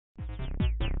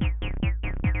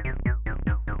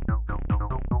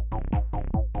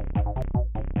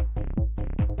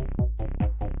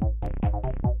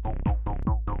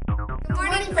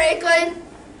morning, Franklin.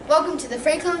 Welcome to the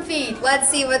Franklin Feed. Let's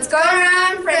see what's going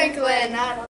on, Franklin.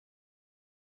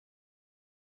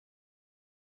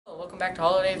 Welcome back to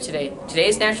Holiday of Today.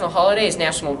 Today's national holiday is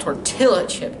National Tortilla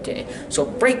Chip Day. So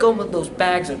break open those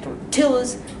bags of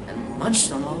tortillas and munch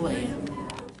them all away.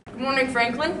 Good morning,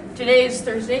 Franklin. Today is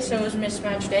Thursday, so it was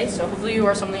mismatch day, so hopefully you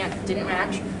wore something that didn't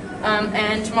match.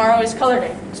 And tomorrow is color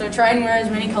day, so try and wear as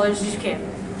many colors as you can.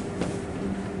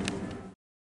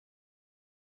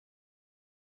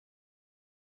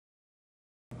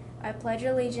 I pledge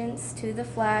allegiance to the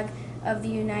flag of the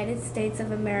United States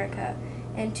of America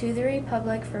and to the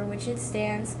republic for which it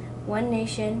stands, one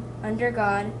nation, under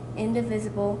God,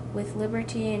 indivisible, with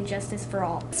liberty and justice for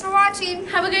all. Thanks for watching.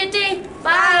 Have a great day.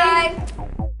 Bye.